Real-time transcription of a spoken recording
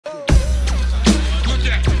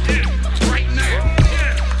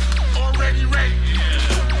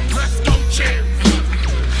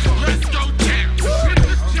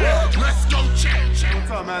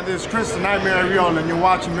Chris, the Nightmare Ariola, and you're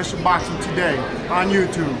watching Mission Boxing Today on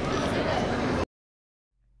YouTube.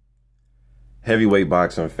 Heavyweight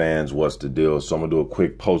boxing fans, what's the deal? So I'm going to do a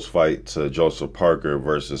quick post-fight to Joseph Parker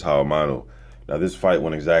versus HAUMONO. Now, this fight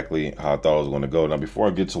went exactly how I thought it was going to go. Now, before I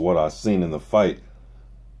get to what I've seen in the fight,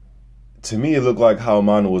 to me, it looked like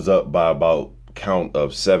HAUMONO was up by about count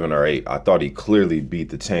of 7 or 8. I thought he clearly beat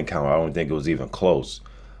the 10 count. I don't think it was even close.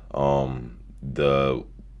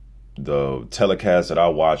 The telecast that I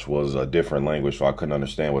watched was a different language, so I couldn't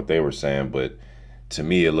understand what they were saying. But to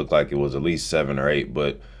me, it looked like it was at least 7 or 8.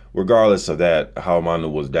 But regardless of that,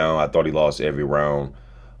 HAUMONO was down. I thought he lost every round.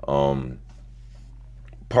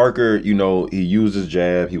 Parker, you know, he used his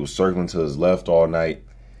jab. He was circling to his left all night.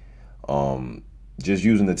 Just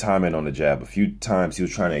using the timing on the jab. A few times he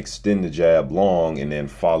was trying to extend the jab long and then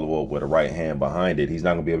follow up with a right hand behind it. He's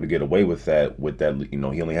not going to be able to get away with that. You know,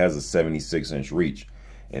 he only has a 76-inch reach.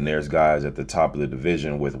 And there's guys at the top of the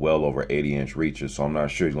division with well over 80-inch reaches. So I'm not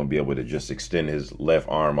sure he's going to be able to just extend his left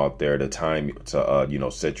arm out there to time to, you know,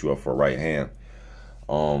 set you up for a right hand.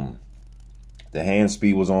 The hand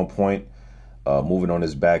speed was on point, moving on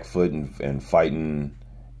his back foot and fighting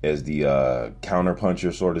as the counter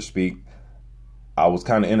puncher, so to speak. I was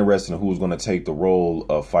kind of interested in who was going to take the role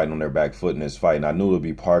of fighting on their back foot in this fight. And I knew it would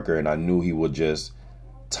be Parker, and I knew he would just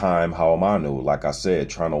time HAUMONO. Like I said,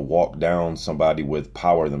 trying to walk down somebody with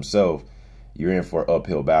power themselves, you're in for an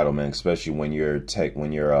uphill battle, man, especially when you're just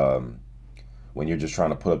trying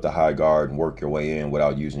to put up the high guard and work your way in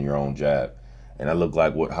without using your own jab. And that looked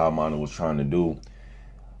like what HAUMONO was trying to do.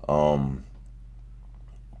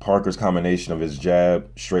 Parker's combination of his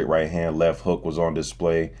jab, straight right hand, left hook was on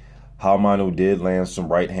display. HAUMONO did land some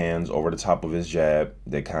right hands over the top of his jab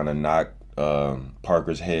that kind of knocked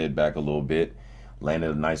Parker's head back a little bit.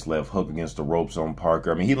 Landed a nice left hook against the ropes on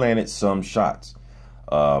Parker. I mean, he landed some shots.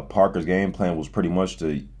 Parker's game plan was pretty much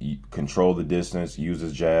to control the distance, use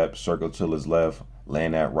his jab, circle to his left,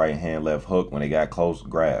 land that right hand, left hook. When they got close,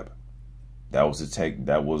 grab. That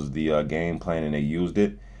was the game plan, and they used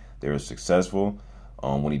it. They were successful.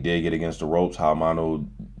 When he did get against the ropes, HAUMONO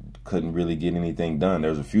couldn't really get anything done.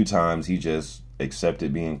 There was a few times he just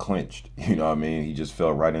accepted being clinched. You know what I mean? He just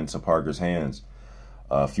fell right into Parker's hands.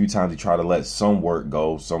 A few times he tried to let some work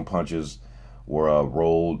go. Some punches were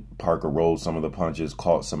rolled. Parker rolled some of the punches,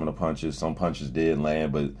 caught some of the punches. Some punches did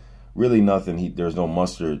land, but really nothing. There's no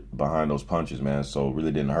mustard behind those punches, man, so it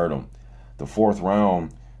really didn't hurt him. The 4th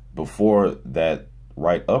round, before that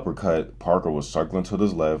right uppercut, Parker was circling to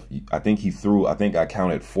his left. I think I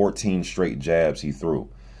counted 14 straight jabs he threw.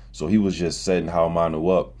 So he was just setting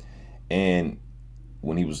HAUMONO up. And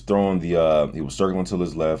when he was throwing he was circling to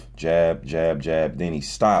his left, jab, jab, jab. Then he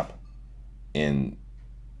stopped and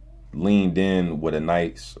leaned in with a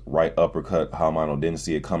nice right uppercut. HAUMONO didn't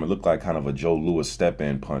see it coming. It looked like kind of a Joe Louis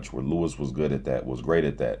step-in punch, where Louis was good at that, was great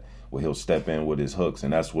at that, where he'll step in with his hooks.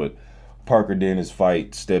 And that's what Parker did in his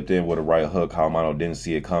fight, stepped in with a right hook. HAUMONO didn't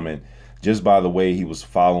see it coming. Just by the way he was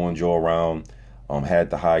following Joe around, had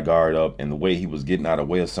the high guard up, and the way he was getting out of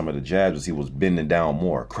the way of some of the jabs was he was bending down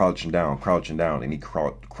more, crouching down, and he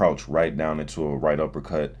crouched right down into a right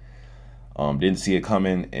uppercut. Didn't see it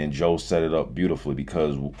coming, and Joe set it up beautifully,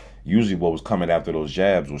 because usually what was coming after those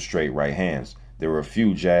jabs was straight right hands. There were a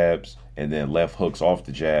few jabs and then left hooks off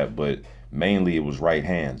the jab, but mainly it was right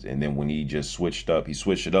hands. And then when he just switched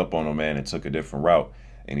it up on him, man, and took a different route,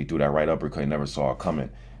 and he threw that right uppercut, he never saw it coming,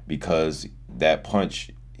 because that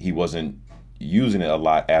punch, he wasn't using it a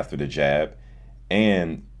lot after the jab,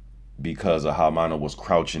 and because HAUMONO was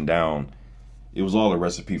crouching down, it was all a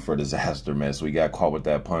recipe for disaster, man. So he got caught with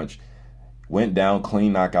that punch, went down,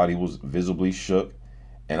 clean knockout. He was visibly shook,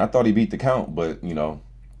 and I thought he beat the count, but you know,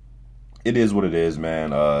 it is what it is,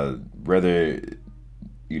 man. Whether,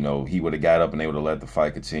 you know, he would have got up and they would have let the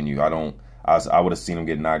fight continue, I would have seen him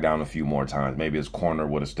get knocked down a few more times. Maybe his corner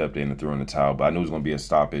would have stepped in and threw in the towel, but I knew it was going to be a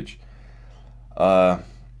stoppage.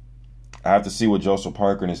 I have to see what Joseph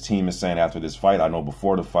Parker and his team is saying after this fight. I know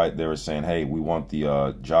before the fight they were saying, hey, we want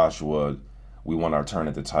we want our turn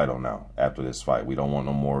at the title now after this fight. We don't want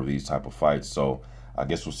no more of these type of fights. So I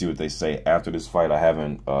guess we'll see what they say after this fight. I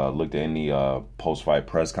haven't looked at any post-fight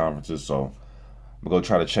press conferences, so I'm going to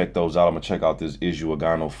try to check those out. I'm going to check out this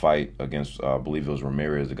Iguodala fight against, I believe it was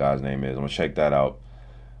Ramirez, the guy's name is. I'm going to check that out.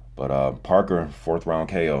 But Parker, 4th round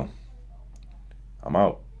KO. I'm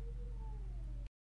out.